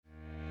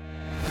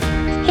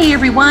Hey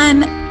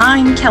everyone,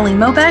 I'm Kelly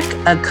Mobeck,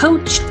 a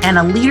coach and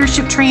a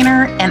leadership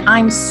trainer, and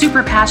I'm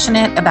super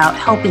passionate about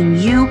helping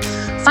you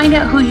find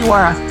out who you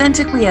are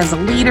authentically as a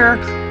leader,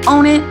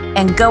 own it,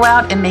 and go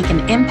out and make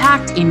an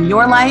impact in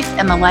your life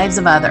and the lives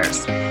of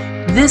others.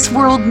 This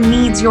world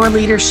needs your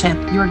leadership,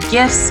 your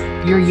gifts,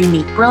 your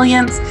unique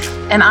brilliance,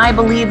 and I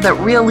believe that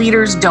real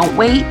leaders don't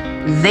wait,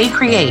 they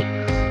create.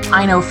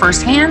 I know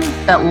firsthand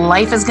that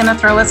life is going to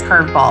throw us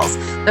curveballs,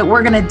 that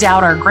we're going to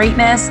doubt our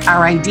greatness,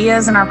 our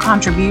ideas, and our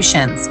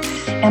contributions.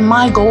 And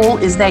my goal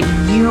is that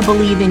you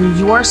believe in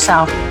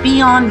yourself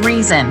beyond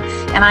reason,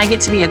 and I get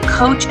to be a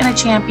coach and a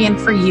champion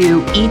for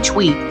you each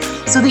week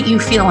so that you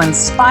feel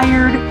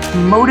inspired,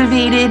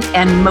 motivated,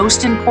 and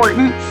most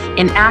important,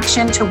 in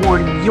action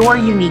toward your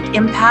unique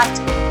impact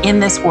in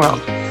this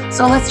world.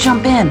 So let's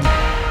jump in.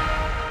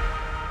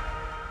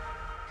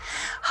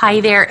 Hi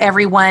there,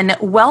 everyone.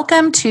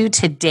 Welcome to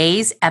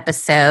today's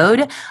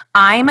episode.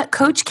 I'm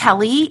Coach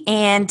Kelly,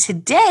 and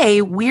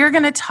today we're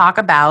going to talk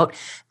about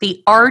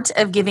the art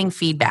of giving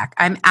feedback.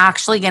 I'm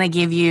actually going to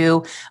give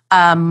you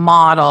a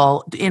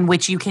model in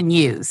which you can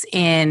use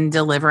in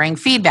delivering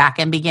feedback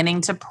and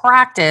beginning to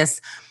practice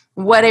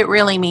what it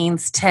really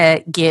means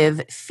to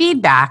give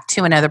feedback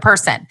to another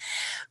person.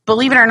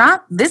 Believe it or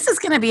not, this is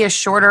going to be a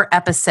shorter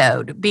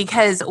episode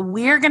because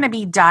we're going to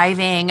be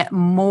diving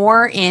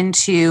more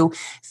into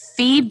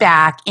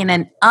feedback in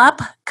an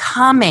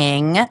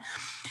upcoming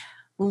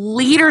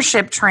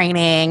leadership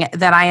training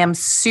that I am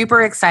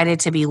super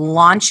excited to be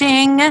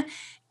launching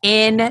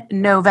in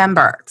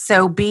November.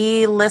 So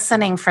be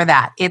listening for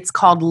that. It's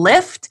called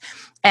LIFT,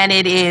 and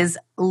it is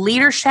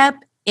Leadership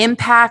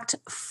Impact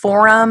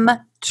Forum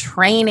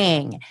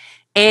Training.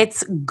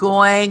 It's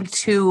going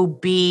to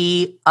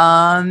be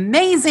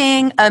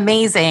amazing,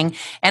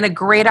 and a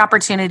great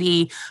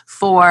opportunity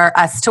for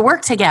us to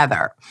work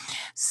together.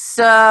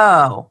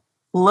 So,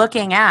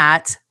 looking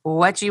at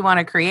what you want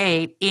to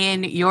create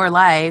in your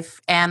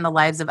life and the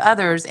lives of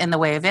others in the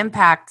way of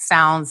impact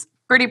sounds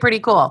pretty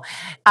cool.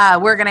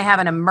 We're going to have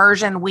an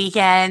immersion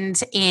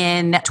weekend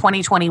in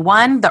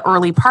 2021, the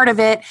early part of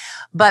it.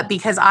 But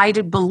because I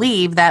do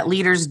believe that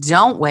leaders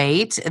don't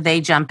wait,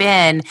 they jump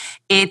in,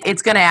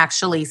 it's going to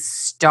actually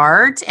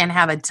start and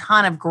have a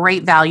ton of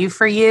great value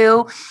for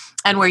you,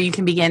 and where you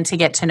can begin to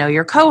get to know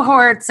your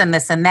cohorts and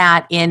this and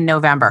that in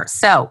November.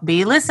 So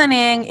be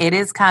listening. It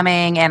is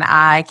coming, and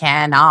I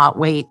cannot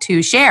wait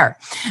to share.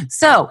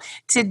 So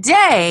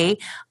today,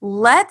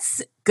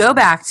 let's go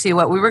back to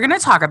what we were going to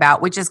talk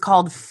about, which is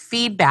called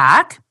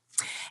feedback.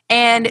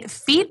 And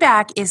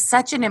feedback is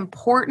such an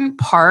important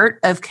part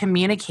of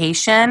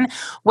communication,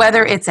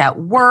 whether it's at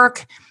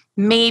work.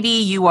 Maybe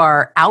you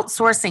are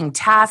outsourcing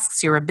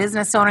tasks. You're a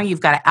business owner.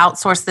 You've got to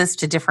outsource this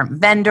to different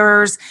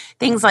vendors,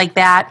 things like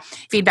that.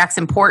 Feedback's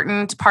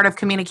important part of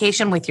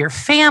communication with your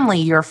family,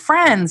 your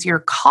friends, your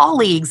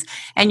colleagues,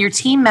 and your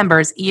team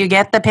members. You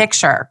get the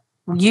picture.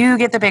 You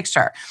get the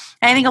picture.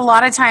 I think a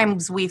lot of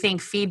times we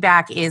think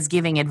feedback is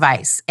giving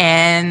advice,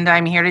 and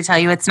I'm here to tell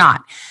you it's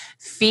not.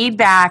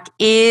 Feedback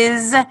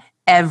is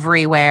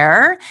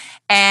everywhere.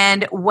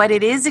 And what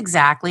it is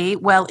exactly,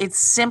 well, it's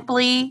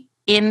simply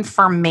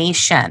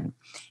information.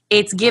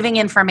 It's giving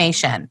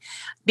information.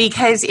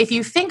 Because if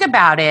you think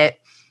about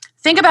it,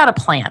 think about a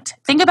plant.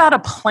 Think about a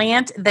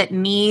plant that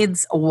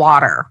needs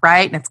water,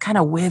 right? And it's kind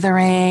of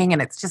withering,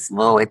 and it's just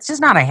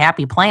not a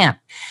happy plant.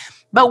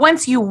 But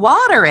once you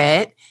water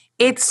it,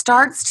 it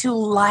starts to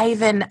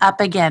liven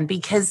up again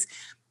because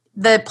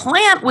the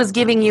plant was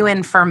giving you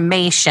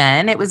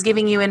information. It was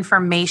giving you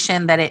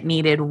information that it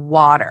needed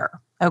water,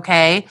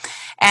 okay?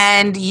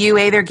 And you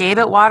either gave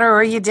it water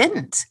or you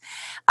didn't.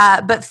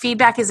 But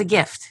feedback is a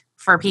gift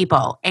for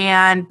people,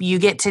 and you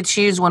get to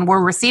choose. When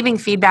we're receiving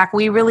feedback,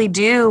 we really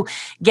do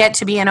get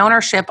to be in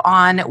ownership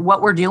on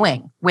what we're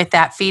doing with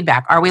that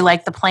feedback. Are we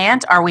like the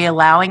plant? Are we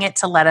allowing it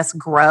to let us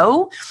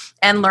grow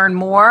and learn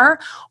more?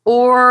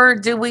 Or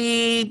do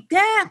we,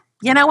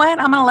 you know what?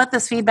 I'm going to let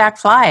this feedback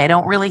fly. I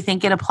don't really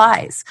think it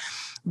applies.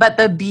 But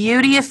the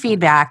beauty of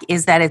feedback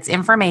is that it's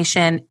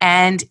information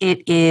and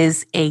it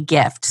is a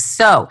gift.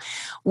 So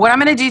what I'm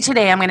going to do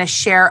today, I'm going to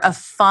share a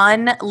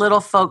fun little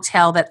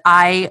folktale that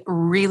I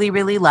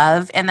really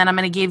love. And then I'm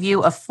going to give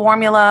you a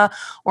formula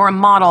or a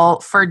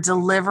model for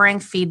delivering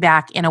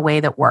feedback in a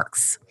way that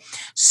works.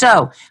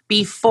 So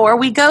before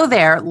we go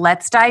there,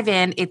 let's dive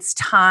in. It's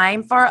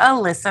time for a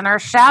listener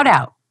shout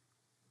out.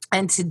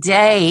 And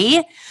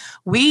today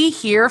we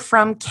hear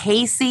from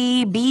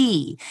Casey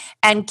B.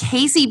 And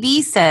Casey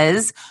B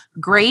says,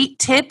 great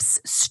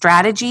tips,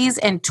 strategies,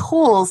 and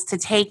tools to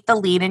take the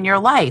lead in your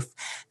life.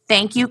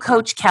 Thank you,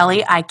 Coach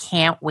Kelly. I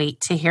can't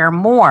wait to hear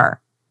more.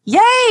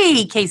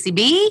 Yay, Casey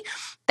B.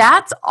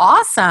 That's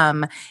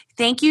awesome.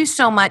 Thank you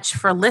so much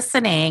for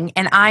listening.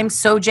 And I'm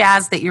so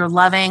jazzed that you're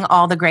loving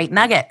all the great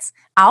nuggets.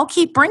 I'll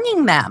keep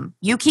bringing them.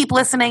 You keep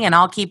listening and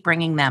I'll keep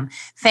bringing them.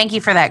 Thank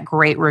you for that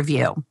great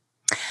review.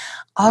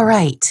 All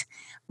right.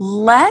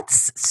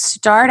 Let's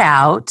start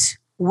out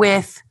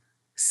with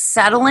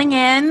settling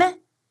in,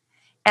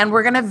 and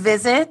we're going to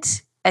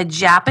visit a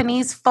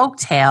Japanese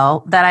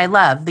folktale that I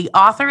love. The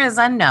author is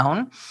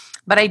unknown,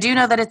 but I do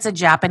know that it's a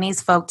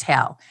Japanese folk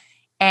tale.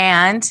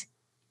 And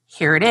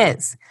here it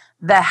is,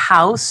 The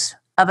House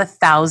of a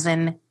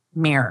Thousand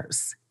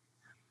Mirrors.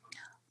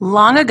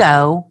 Long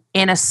ago,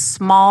 in a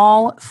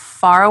small,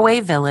 faraway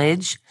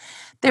village,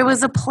 there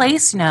was a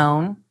place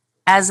known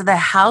as the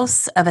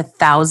House of a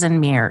Thousand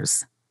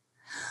Mirrors.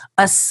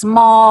 A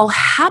small,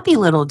 happy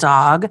little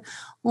dog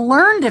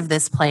learned of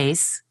this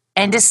place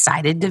and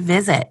decided to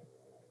visit.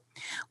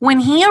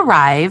 When he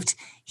arrived,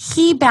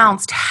 he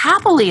bounced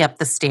happily up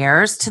the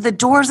stairs to the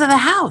doors of the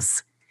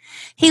house.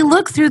 He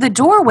looked through the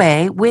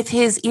doorway with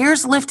his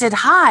ears lifted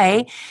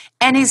high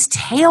and his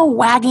tail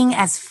wagging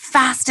as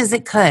fast as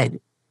it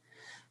could.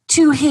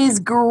 To his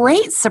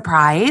great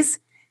surprise,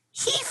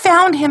 he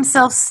found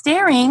himself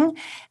staring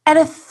at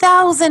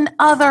 1,000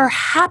 other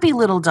happy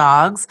little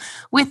dogs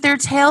with their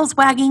tails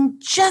wagging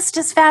just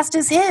as fast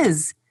as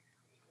his.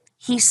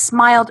 He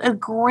smiled a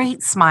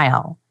great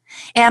smile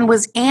and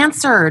was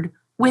answered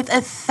with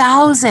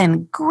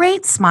 1,000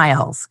 great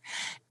smiles,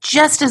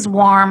 just as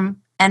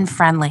warm and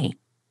friendly.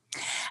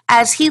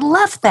 As he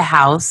left the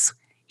house,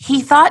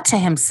 he thought to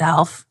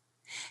himself,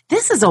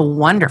 "This is a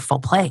wonderful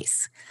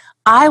place.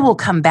 I will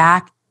come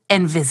back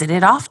and visit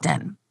it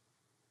often."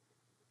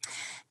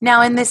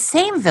 Now, in this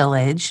same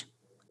village,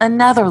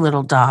 another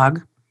little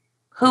dog,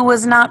 who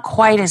was not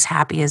quite as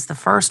happy as the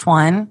first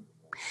one,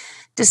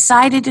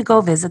 decided to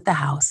go visit the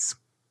house.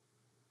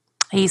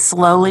 He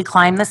slowly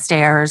climbed the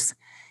stairs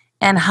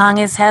and hung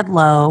his head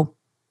low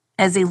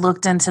as he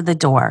looked into the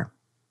door.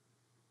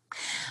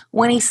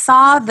 When he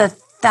saw the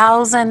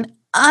 1,000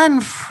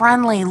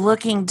 unfriendly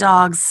looking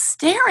dogs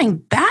staring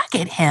back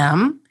at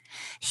him,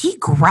 he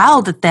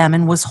growled at them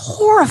and was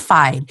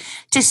horrified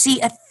to see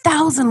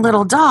 1,000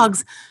 little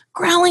dogs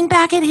growling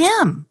back at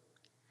him.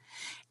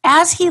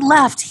 As he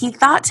left, he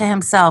thought to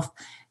himself,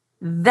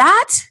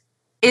 "That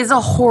is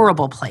a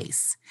horrible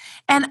place,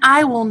 and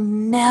I will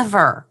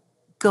never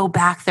go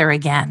back there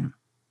again."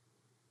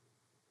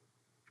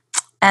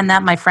 And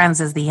that, my friends,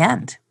 is the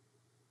end.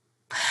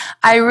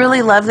 I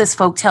really love this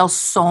folktale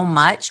so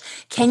much.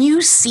 Can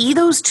you see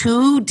those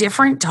two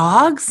different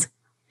dogs?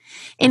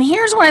 And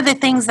here's one of the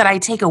things that I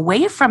take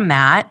away from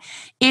that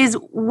is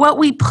what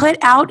we put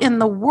out in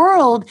the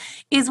world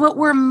is what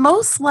we're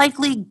most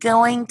likely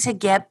going to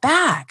get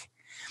back.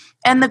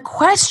 And the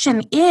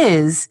question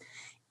is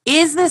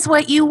this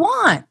what you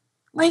want?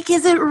 Like,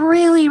 is it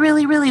really,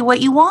 really, really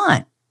what you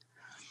want?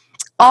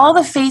 All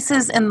the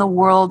faces in the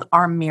world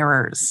are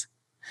mirrors.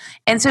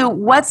 And so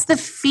what's the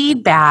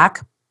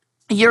feedback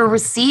you're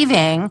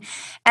receiving,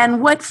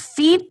 and what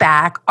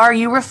feedback are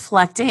you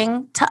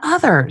reflecting to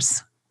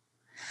others?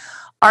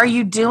 Are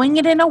you doing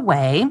it in a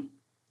way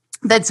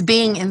that's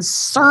being in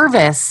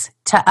service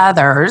to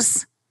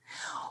others?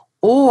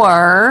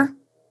 Or,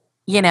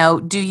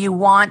 do you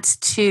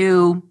want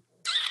to,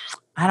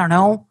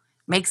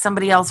 make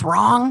somebody else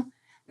wrong?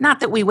 Not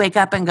that we wake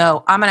up and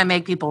go, "I'm going to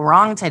make people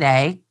wrong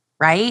today,"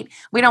 right?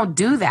 We don't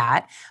do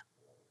that.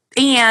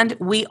 And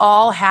we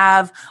all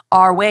have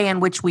our way in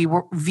which we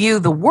view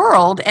the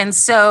world. And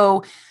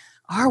so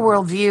our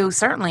worldview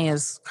certainly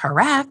is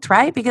correct,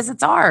 right? Because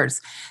it's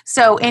ours.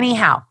 So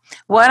anyhow,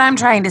 what I'm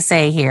trying to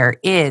say here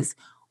is,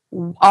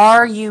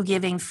 are you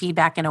giving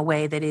feedback in a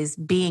way that is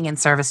being in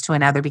service to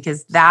another?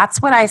 Because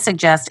that's what I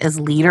suggest as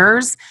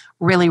leaders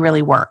really,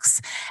 really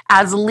works.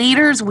 As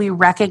leaders, we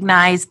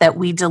recognize that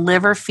we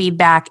deliver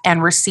feedback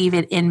and receive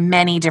it in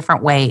many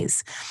different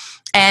ways.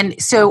 And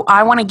so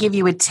I want to give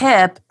you a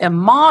tip, a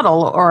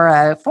model, or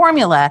a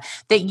formula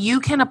that you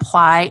can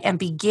apply and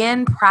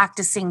begin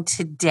practicing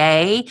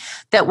today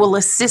that will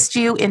assist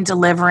you in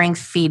delivering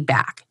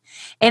feedback.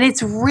 And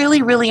it's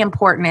really, really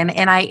important.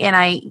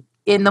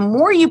 And the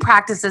more you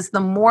practice this,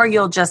 the more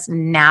you'll just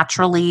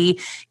naturally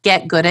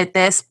get good at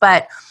this.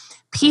 But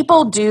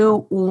people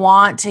do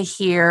want to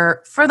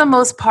hear, for the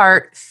most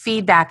part,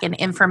 feedback and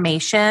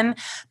information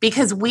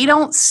because we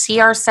don't see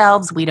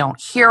ourselves, we don't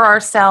hear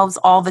ourselves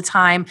all the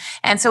time.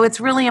 And so it's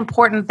really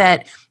important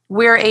that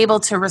we're able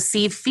to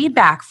receive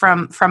feedback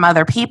from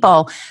other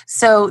people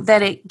so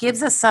that it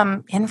gives us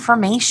some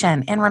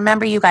information. And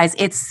remember, you guys,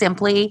 it's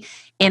simply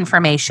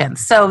information.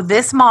 So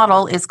this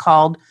model is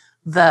called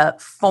the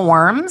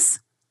FORMS,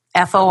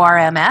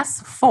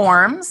 FORMS,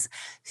 FORMS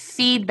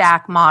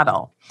feedback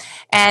model.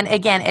 And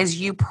again, as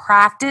you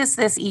practice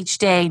this each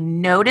day,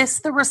 notice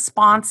the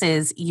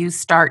responses you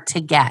start to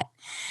get.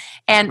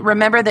 And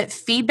remember that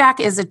feedback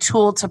is a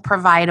tool to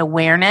provide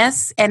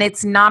awareness, and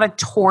it's not a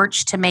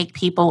torch to make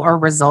people or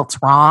results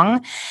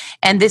wrong.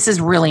 And this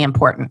is really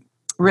important,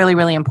 really,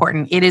 really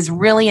important. It is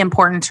really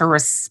important to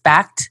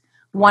respect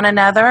one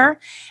another.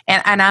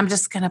 And I'm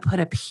just going to put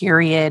a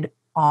period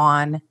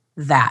on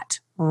that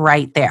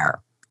right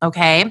there.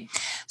 Okay,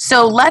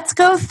 so let's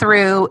go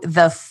through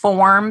the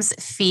FORMS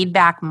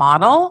feedback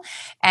model,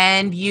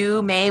 and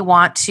you may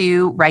want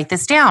to write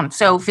this down.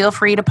 So feel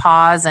free to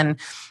pause and,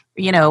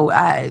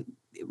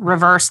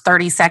 reverse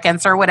 30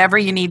 seconds or whatever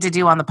you need to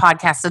do on the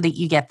podcast so that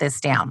you get this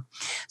down.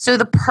 So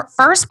the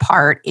first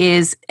part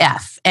is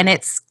F, and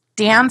it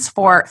stands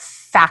for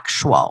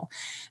factual.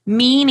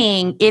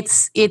 meaning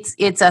it's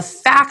a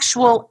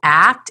factual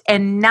act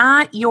and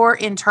not your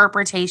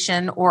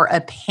interpretation or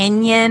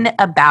opinion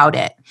about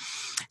it.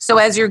 So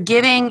as you're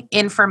giving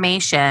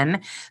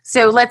information,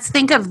 so let's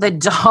think of the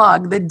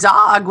dog. The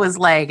dog was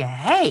like,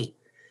 hey,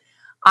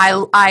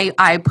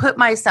 I put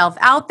myself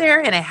out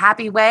there in a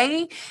happy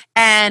way,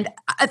 and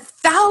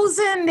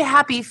 1,000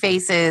 happy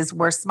faces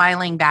were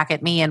smiling back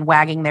at me and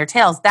wagging their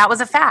tails. That was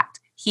a fact.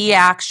 He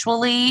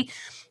actually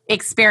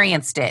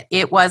experienced it.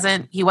 He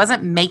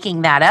wasn't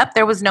making that up.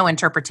 There was no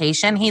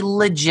interpretation. He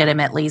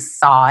legitimately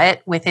saw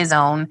it with his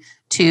own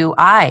two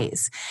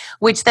eyes,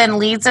 which then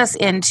leads us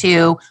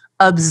into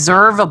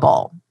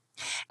observable.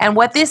 And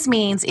what this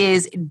means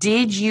is,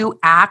 did you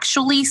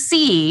actually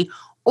see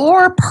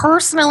or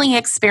personally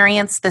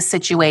experience the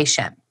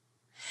situation?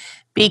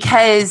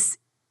 Because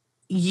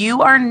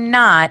you are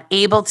not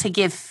able to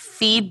give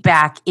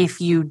feedback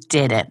if you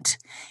didn't.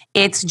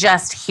 It's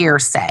just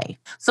hearsay.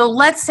 So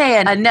let's say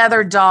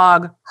another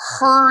dog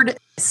heard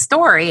a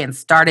story and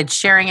started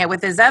sharing it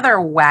with his other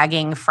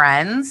wagging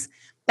friends.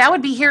 That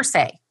would be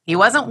hearsay. He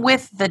wasn't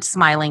with the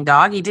smiling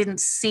dog. He didn't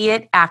see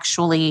it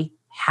actually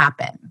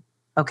happen.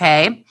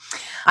 Okay.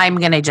 I'm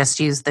going to just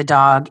use the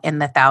dog in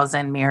the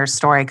 1,000 mirrors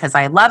story because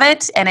I love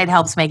it and it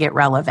helps make it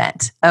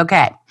relevant.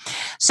 Okay.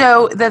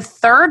 So the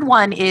third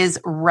one is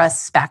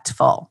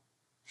respectful.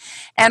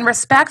 And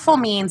respectful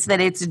means that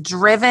it's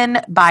driven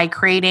by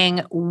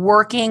creating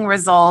working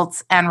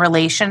results and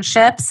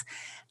relationships,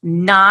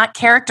 not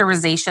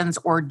characterizations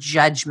or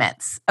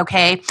judgments.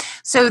 Okay.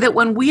 So that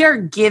when we are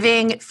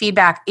giving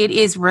feedback, it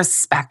is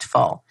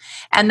respectful,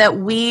 and that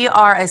we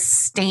are a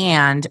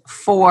stand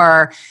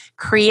for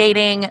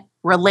creating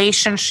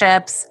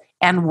relationships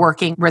and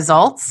working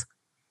results.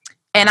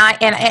 And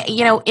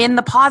in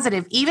the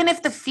positive, even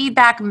if the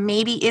feedback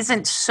maybe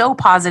isn't so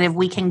positive,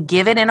 we can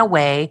give it in a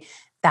way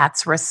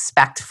that's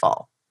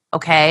respectful.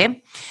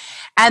 Okay.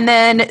 And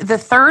then the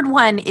third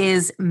one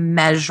is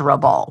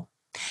measurable.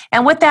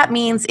 And what that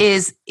means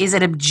is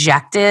it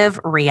objective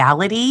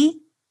reality?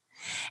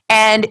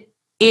 And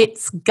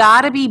it's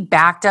got to be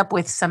backed up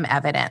with some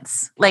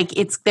evidence. Like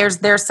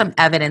there's some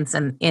evidence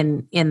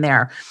in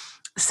there.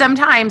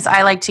 Sometimes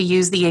I like to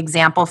use the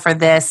example for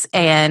this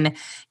and,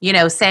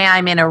 say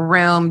I'm in a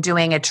room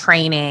doing a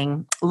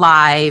training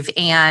live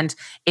and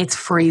it's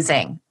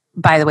freezing.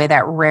 By the way,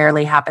 that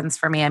rarely happens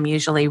for me. I'm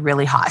usually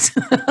really hot.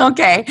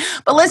 Okay.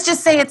 But let's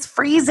just say it's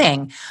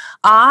freezing.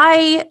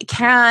 I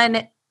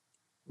can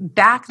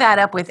back that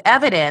up with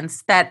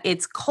evidence that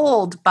it's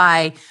cold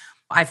by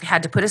I've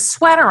had to put a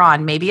sweater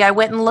on. Maybe I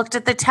went and looked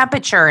at the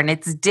temperature and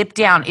it's dipped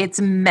down. It's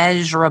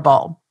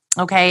measurable.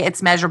 Okay,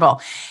 it's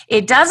measurable.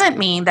 It doesn't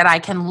mean that I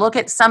can look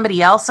at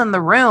somebody else in the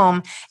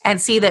room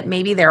and see that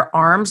maybe their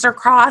arms are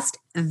crossed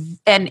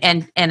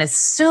and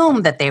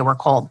assume that they were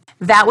cold.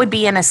 That would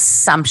be an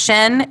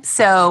assumption.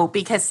 So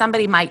because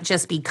somebody might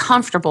just be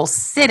comfortable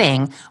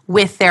sitting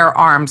with their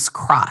arms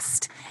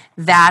crossed.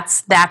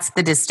 That's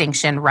the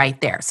distinction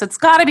right there. So it's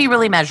got to be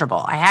really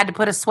measurable. I had to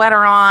put a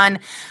sweater on.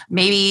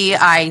 Maybe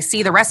I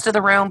see the rest of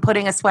the room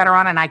putting a sweater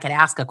on and I could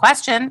ask a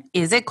question.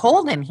 Is it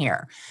cold in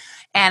here?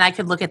 And I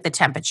could look at the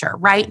temperature,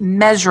 right?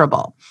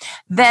 Measurable.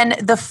 Then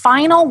the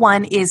final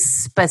one is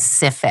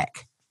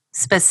specific.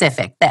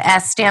 Specific. The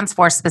S stands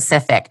for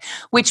specific,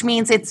 which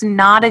means it's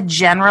not a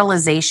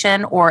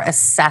generalization or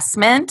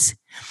assessment.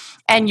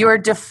 And you're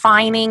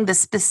defining the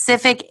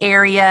specific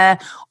area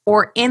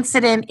or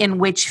incident in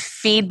which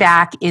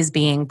feedback is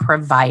being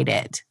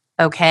provided.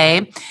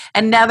 Okay.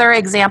 Another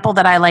example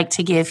that I like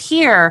to give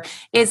here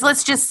is,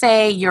 let's just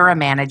say you're a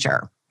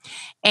manager.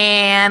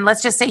 And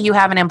let's just say you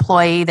have an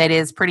employee that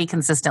is pretty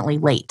consistently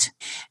late.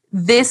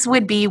 This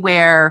would be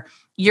where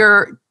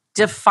you're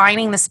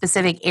defining the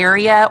specific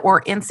area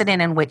or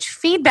incident in which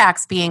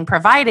feedback's being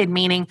provided,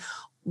 meaning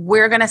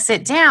we're going to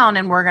sit down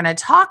and we're going to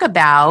talk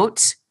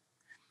about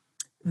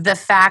the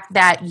fact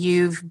that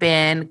you've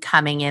been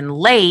coming in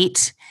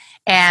late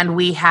and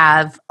we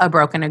have a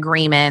broken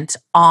agreement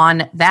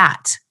on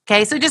that.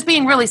 Okay, so just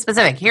being really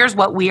specific. Here's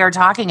what we are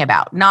talking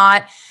about,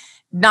 not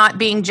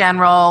being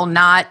general,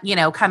 not,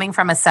 coming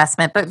from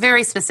assessment, but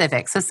very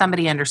specific. So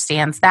somebody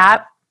understands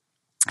that.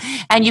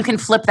 And you can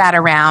flip that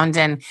around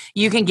and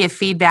you can give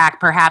feedback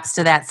perhaps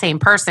to that same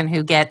person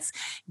who gets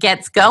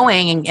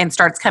going and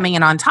starts coming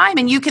in on time.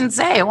 And you can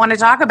say, I want to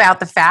talk about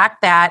the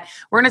fact that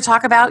we're going to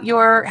talk about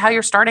how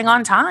you're starting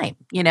on time.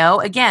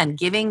 Again,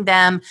 giving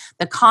them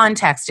the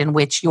context in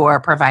which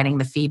you're providing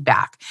the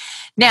feedback.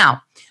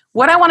 Now,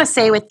 what I want to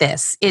say with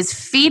this is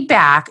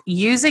feedback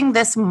using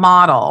this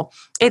model,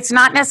 it's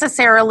not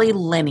necessarily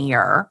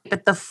linear,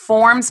 but the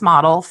forms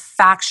model,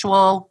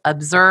 factual,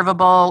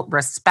 observable,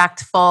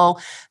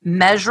 respectful,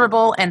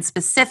 measurable, and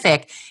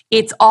specific,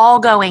 it's all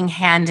going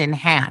hand in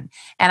hand.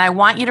 And I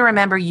want you to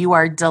remember you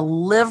are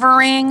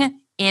delivering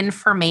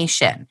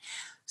information.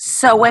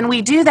 So when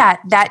we do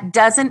that, that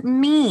doesn't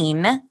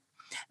mean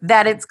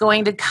that it's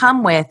going to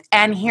come with,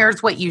 and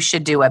here's what you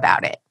should do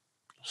about it.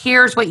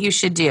 Here's what you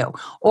should do.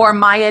 Or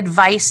my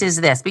advice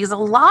is this. Because a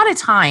lot of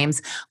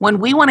times when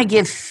we want to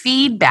give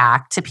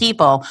feedback to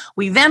people,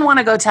 we then want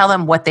to go tell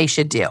them what they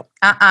should do.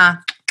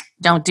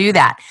 Don't do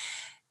that.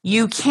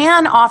 You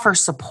can offer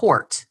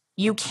support.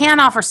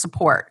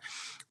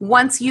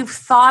 Once you've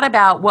thought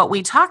about what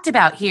we talked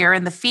about here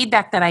and the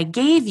feedback that I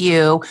gave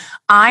you,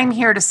 I'm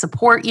here to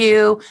support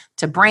you,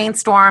 to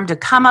brainstorm, to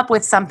come up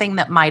with something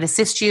that might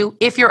assist you.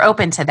 If you're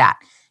open to that,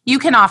 you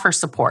can offer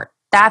support.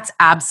 That's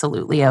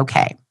absolutely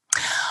okay.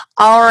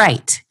 All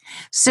right.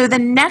 So the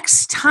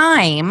next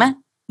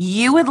time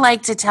you would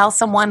like to tell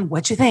someone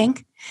what you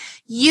think,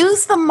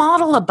 use the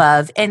model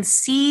above and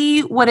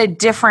see what a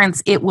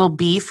difference it will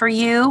be for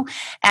you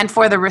and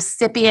for the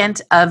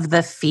recipient of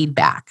the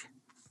feedback.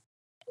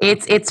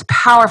 It's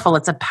powerful.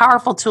 It's a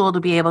powerful tool to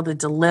be able to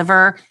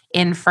deliver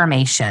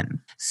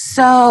information.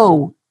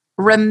 So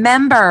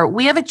remember,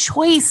 we have a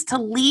choice to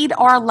lead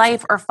our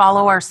life or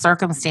follow our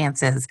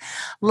circumstances.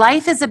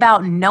 Life is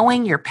about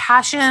knowing your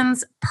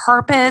passions,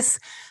 purpose,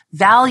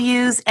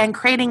 values, and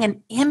creating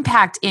an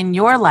impact in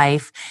your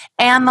life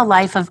and the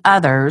life of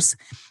others.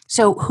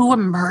 So who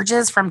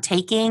emerges from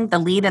taking the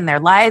lead in their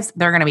lives?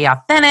 They're going to be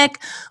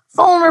authentic,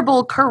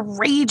 vulnerable,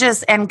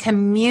 courageous, and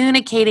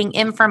communicating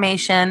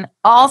information,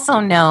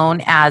 also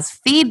known as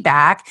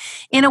feedback,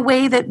 in a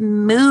way that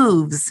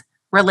moves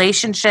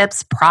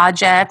relationships,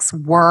 projects,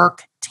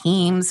 work,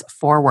 teams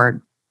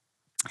forward.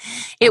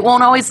 It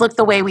won't always look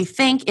the way we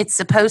think it's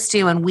supposed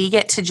to, and we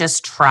get to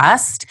just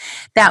trust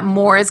that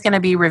more is going to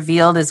be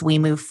revealed as we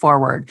move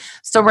forward.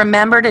 So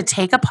remember to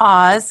take a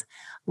pause,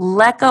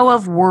 let go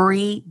of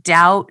worry,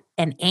 doubt,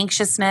 and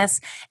anxiousness,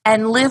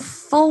 and live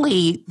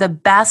fully the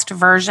best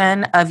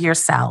version of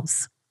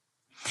yourselves.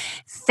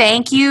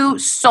 Thank you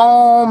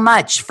so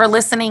much for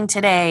listening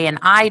today, and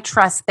I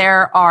trust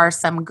there are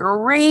some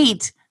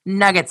great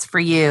nuggets for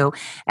you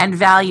and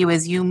value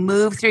as you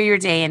move through your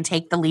day and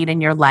take the lead in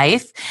your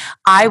life.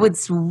 I would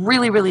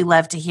really, really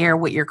love to hear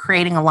what you're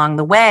creating along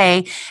the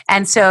way.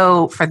 And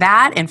so for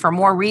that and for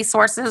more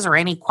resources or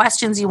any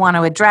questions you want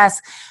to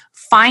address,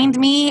 find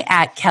me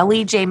at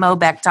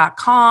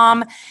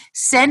kellyjmobeck.com.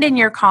 Send in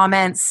your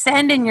comments,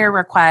 send in your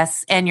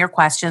requests and your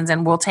questions,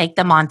 and we'll take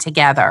them on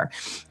together.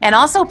 And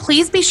also,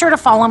 please be sure to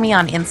follow me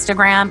on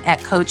Instagram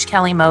at Coach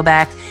Kelly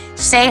Mobeck.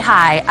 Say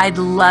hi. I'd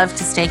love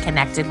to stay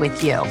connected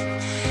with you.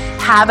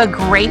 Have a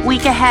great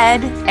week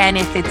ahead, and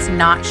if it's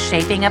not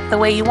shaping up the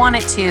way you want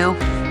it to,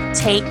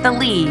 take the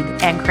lead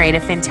and create a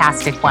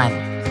fantastic one.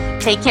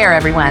 Take care,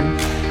 everyone.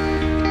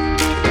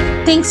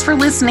 Thanks for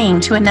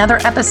listening to another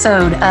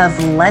episode of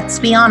Let's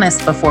Be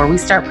Honest Before We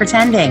Start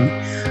Pretending.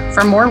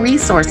 For more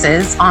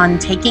resources on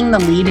taking the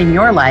lead in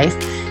your life,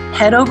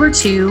 head over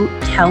to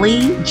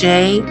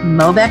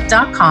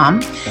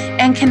kellyjmobeck.com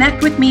and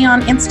connect with me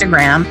on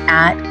Instagram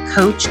at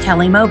Coach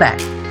Kelly Mobeck.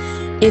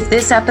 If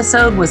this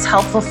episode was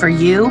helpful for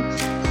you,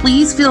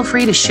 please feel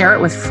free to share it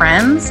with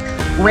friends,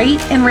 rate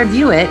and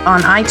review it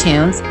on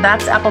iTunes.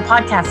 That's Apple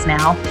Podcasts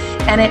now.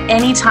 And at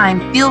any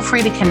time, feel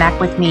free to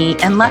connect with me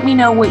and let me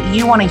know what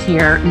you want to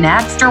hear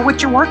next or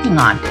what you're working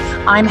on.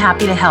 I'm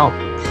happy to help.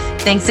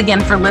 Thanks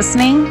again for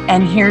listening,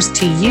 and here's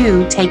to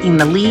you taking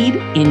the lead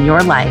in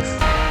your life.